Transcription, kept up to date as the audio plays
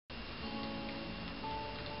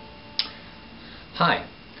Hi,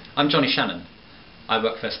 I'm Johnny Shannon. I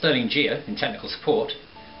work for Sterling Geo in technical support,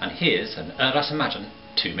 and here's an ERDAS IMAGINE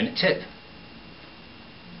 2-minute tip.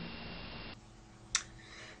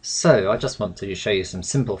 So I just want to show you some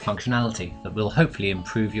simple functionality that will hopefully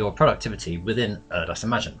improve your productivity within ERDAS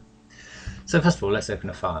IMAGINE. So first of all, let's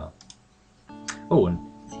open a file. Oh, and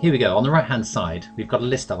here we go. On the right hand side, we've got a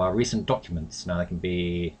list of our recent documents. Now they can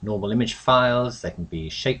be normal image files, they can be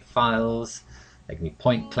shape files, they can be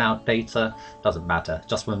point cloud data, doesn't matter.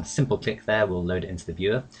 Just one simple click there will load it into the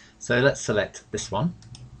viewer. So let's select this one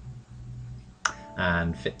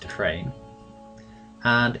and fit to frame.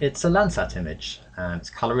 And it's a Landsat image, and it's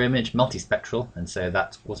color image, multispectral, and so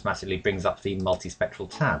that automatically brings up the multispectral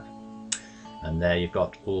tab. And there you've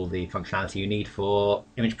got all the functionality you need for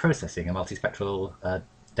image processing, a multispectral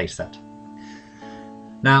dataset.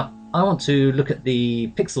 Now, I want to look at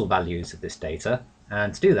the pixel values of this data,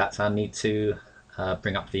 and to do that I need to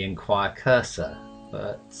bring up the Inquire cursor,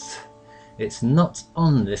 but it's not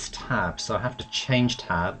on this tab, so I have to change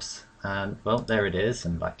tabs. And well, there it is,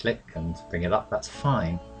 and I click and bring it up, that's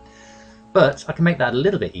fine. But I can make that a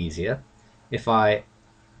little bit easier if I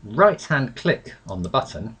right hand click on the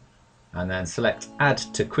button and then select Add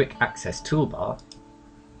to Quick Access Toolbar.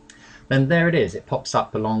 Then there it is, it pops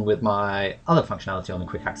up along with my other functionality on the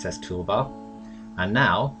Quick Access Toolbar. And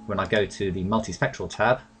now when I go to the Multispectral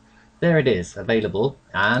tab, there it is, available,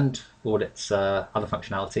 and all its other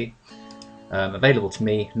functionality available to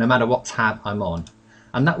me no matter what tab I'm on.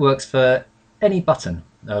 And that works for any button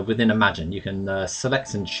within IMAGINE. You can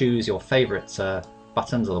select and choose your favourite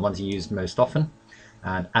buttons, or the ones you use most often,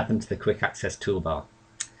 and add them to the Quick Access Toolbar.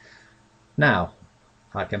 Now,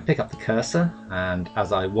 I can pick up the cursor, and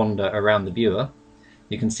as I wander around the viewer,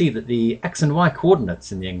 you can see that the X and Y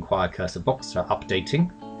coordinates in the Inquire cursor box are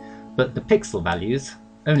updating, but the pixel values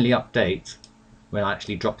only update when I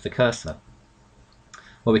actually drop the cursor.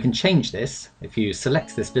 Well, we can change this. If you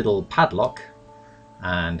select this little padlock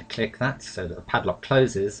and click that so that the padlock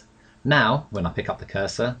closes, now when I pick up the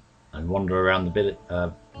cursor and wander around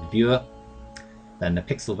the viewer, then the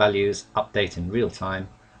pixel values update in real time,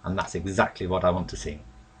 and that's exactly what I want to see.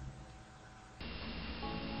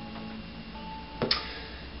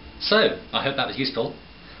 So, I hope that was useful,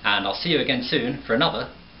 and I'll see you again soon for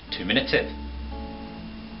another 2-minute tip.